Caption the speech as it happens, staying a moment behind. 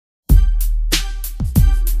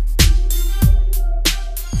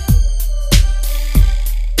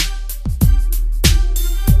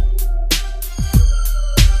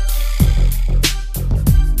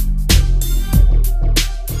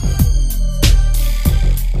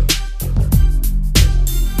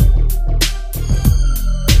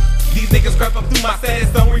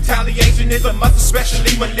retaliation is a must,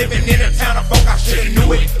 especially when living in a town of folk. I should've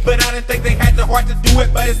knew it, but I didn't think they had the heart to do it.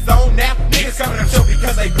 But it's on now, niggas coming up short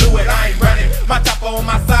because they blew it. I ain't running, my chopper on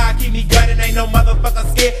my side, keep me gunning. Ain't no motherfucker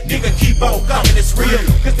scared, nigga keep on coming, it's real.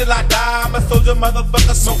 Cause till I die, I'm a soldier,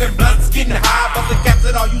 motherfucker, smoking blunts, getting high, busting caps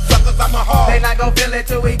at all you suckers, I'm a hard. They not gon' feel it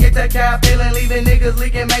till we get to cap feeling, leaving niggas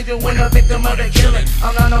leaking major when a victim of the killing.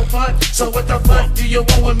 I'm not no fun, so what the fuck do you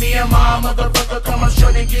want with me and my motherfucker? Come up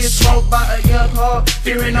short and get smoked by a young hog,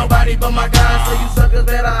 fearing nobody but my God. So you suckers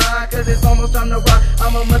better hide, cause it's almost time to rock.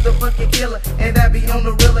 I'm a motherfucking killer, and that be on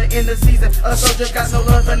the realer in the season. A soldier got no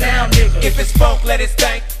love for now, nigga. If it's funk, let it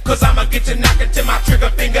stank, cause I'ma get you knocking till my trigger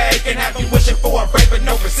finger aching. Have you wishing for a break with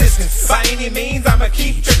no resistance. By any means, I'ma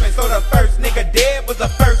keep tripping. So the first nigga dead was the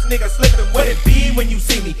first nigga slipping. What it be when you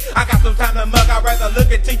see me? I got some time to mug, I'd rather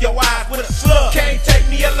look into your eyes with a slug. Can't take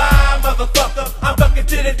me alive, motherfucker. I'm fucking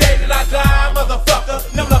to the day that I die,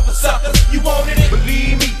 motherfucker. No love for suckers, you wanted it?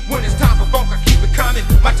 Believe me, when it's time for funk, I keep it coming.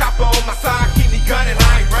 My chopper on my side, keep me gunning,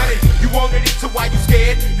 I ain't running. You wanted it, so why you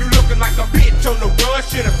scared? You looking like a bitch on the run,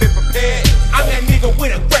 should've been prepared. I'm that nigga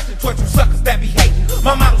with aggression towards you suckers that be hating.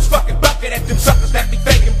 My model's fucking bucket at them suckers that be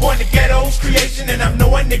faking. Born the ghetto's creation, and I'm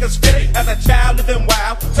knowing niggas fit it. As a child living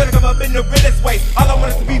wild, trying to come up in the realest way. All I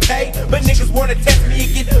want is to be paid, but niggas wanna test me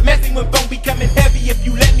and get messy when phone becoming heavy. If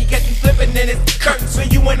you let me catch you slipping, then it's curtains for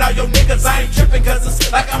you and all your niggas. I ain't tripping, cause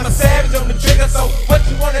it's like I'm a savage on the trigger. So what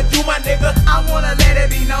you wanna do, my nigga? I wanna let it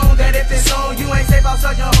be known that if it's on, you ain't safe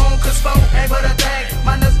outside your home, cause phone ain't but a thing.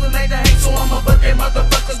 My nuts was made to hang, so I'ma buck them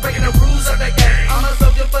motherfuckers breaking the rules of the game. I'm a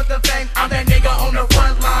soldier for the fame, I'm that nigga on the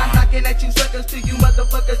front line, knocking at you suckers till you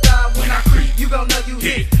motherfuckers die. When I creep, you gon' know you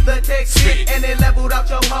hit the text shit, and it leveled out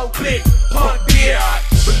your whole clique. Punk bitch.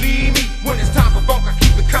 Believe me, when it's time for funk, I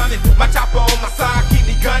keep it coming. My chopper on my side, keep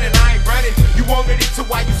me gunning, I ain't running. You wanted it, so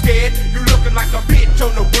why you scared? You looking like a bitch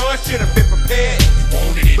on the run, should've been prepared.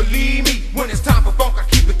 Believe me, when it's time for funk, I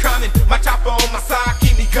keep it coming. My chopper on my side,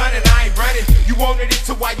 keep me gunning, I ain't running. You wanted it,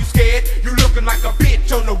 so why you scared? You looking like a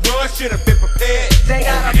bitch on the run, should've been prepared. They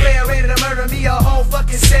got a player ready to murder me, a whole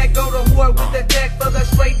fucking set. Go to war with the deck for the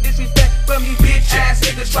straight disrespect from these bitch ass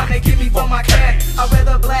niggas trying to get me for my cash. I'd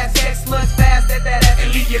rather blast sex sluts fast at that ass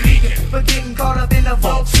and leave you leaking. For getting caught up in the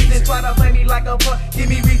funk season, try to play me like a punk. Give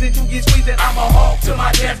me reason to get squeezed, I'm a hawk to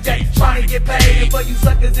my death day. Trying to get paid, and for you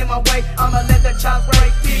suckers in my way, I'ma let the chops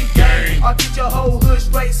break. Deep game, I'll get your whole hood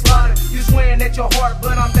straight slaughtered. You swearing at your heart,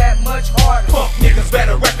 but I'm that much harder. Punk niggas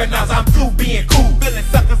better recognize I'm through being cool. Feeling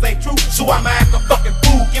suckers